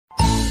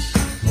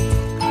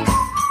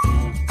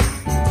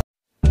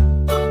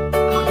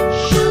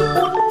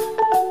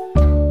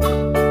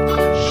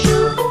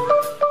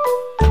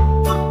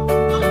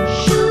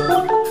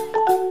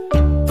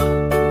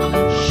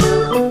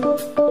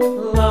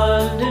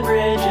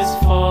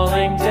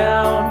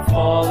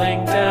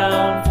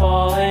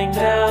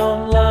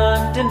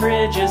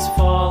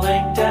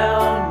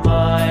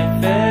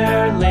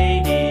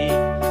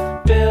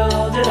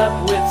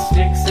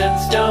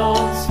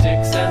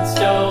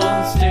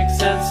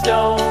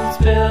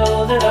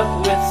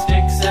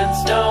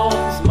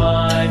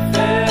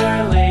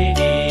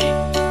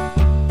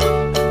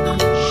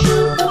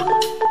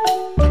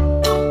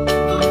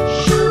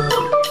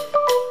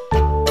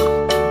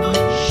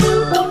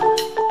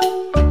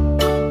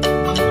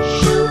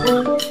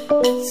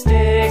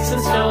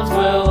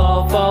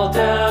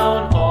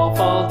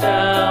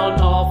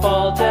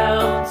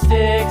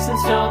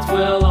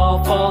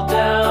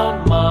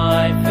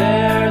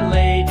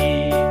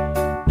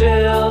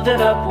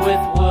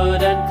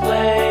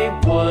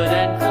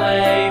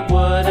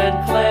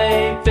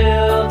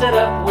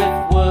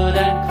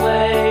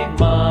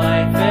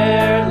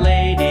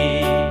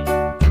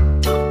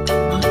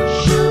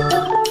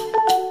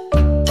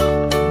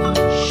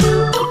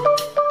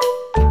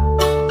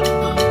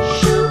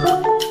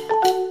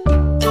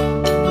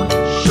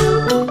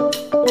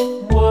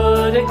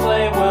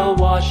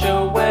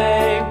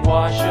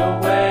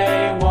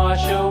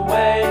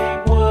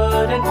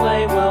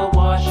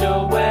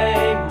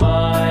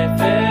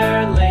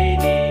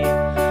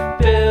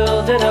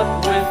it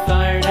up with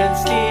iron and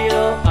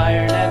steel,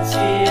 iron and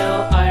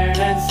steel, iron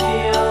and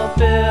steel.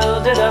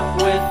 Build it up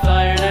with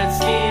iron and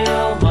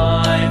steel,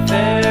 my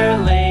fair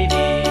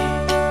lady.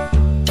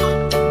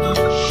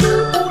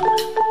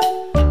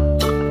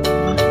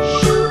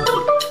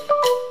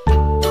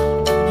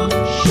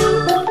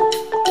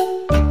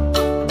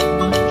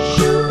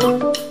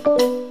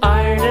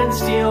 Iron and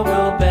steel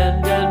will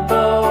bend and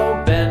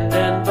bow, bend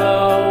and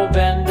bow,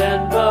 bend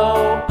and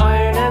bow.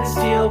 Iron and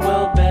steel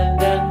will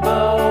bend and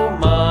bow,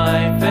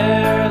 my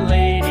fair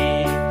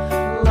lady.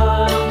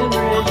 London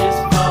Bridge is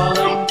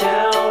falling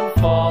down,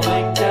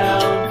 falling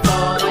down,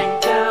 falling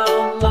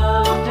down.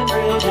 London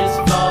Bridge is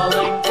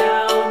falling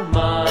down,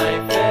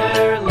 my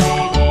fair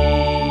lady.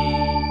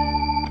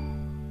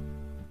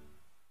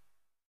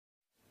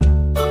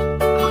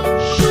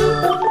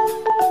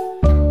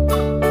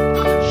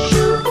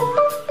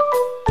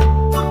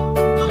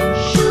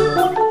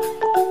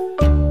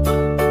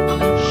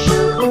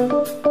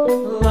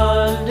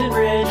 London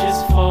Bridge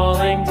is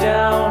falling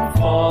down,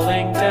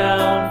 falling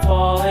down,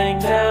 falling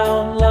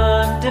down.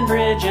 London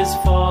Bridge is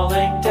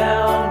falling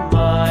down,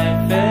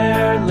 my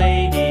fair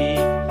lady.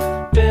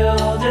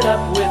 Build it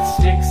up with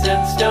sticks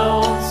and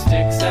stones,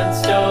 sticks and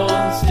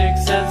stones,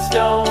 sticks and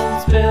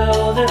stones.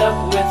 Build it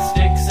up with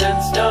sticks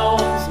and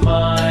stones,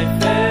 my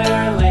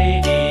fair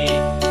lady.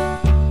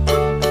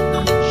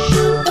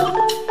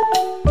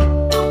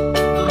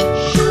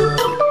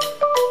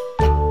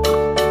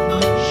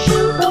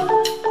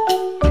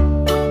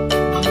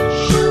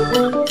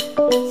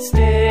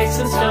 Sticks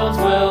and stones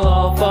will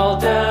all fall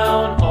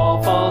down,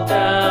 all fall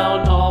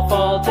down, all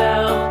fall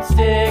down.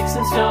 Sticks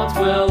and stones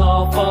will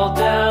all fall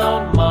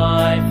down,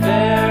 my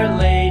fair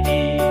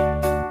lady.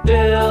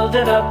 Build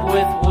it up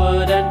with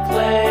wood and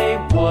clay,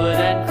 wood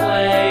and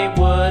clay,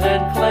 wood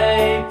and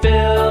clay.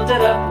 Build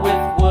it up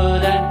with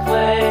wood and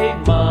clay,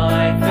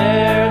 my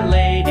fair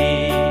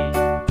lady.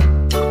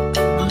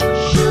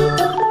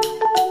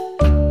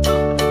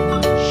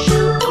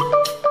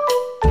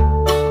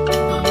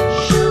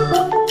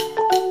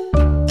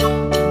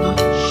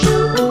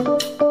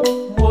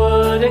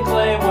 Wood and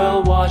clay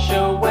will wash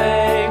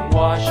away,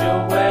 wash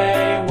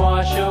away,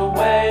 wash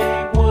away.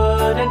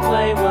 Wood and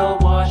clay will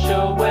wash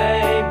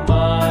away,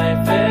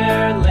 my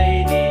fair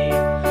lady.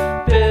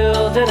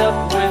 Build it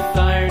up with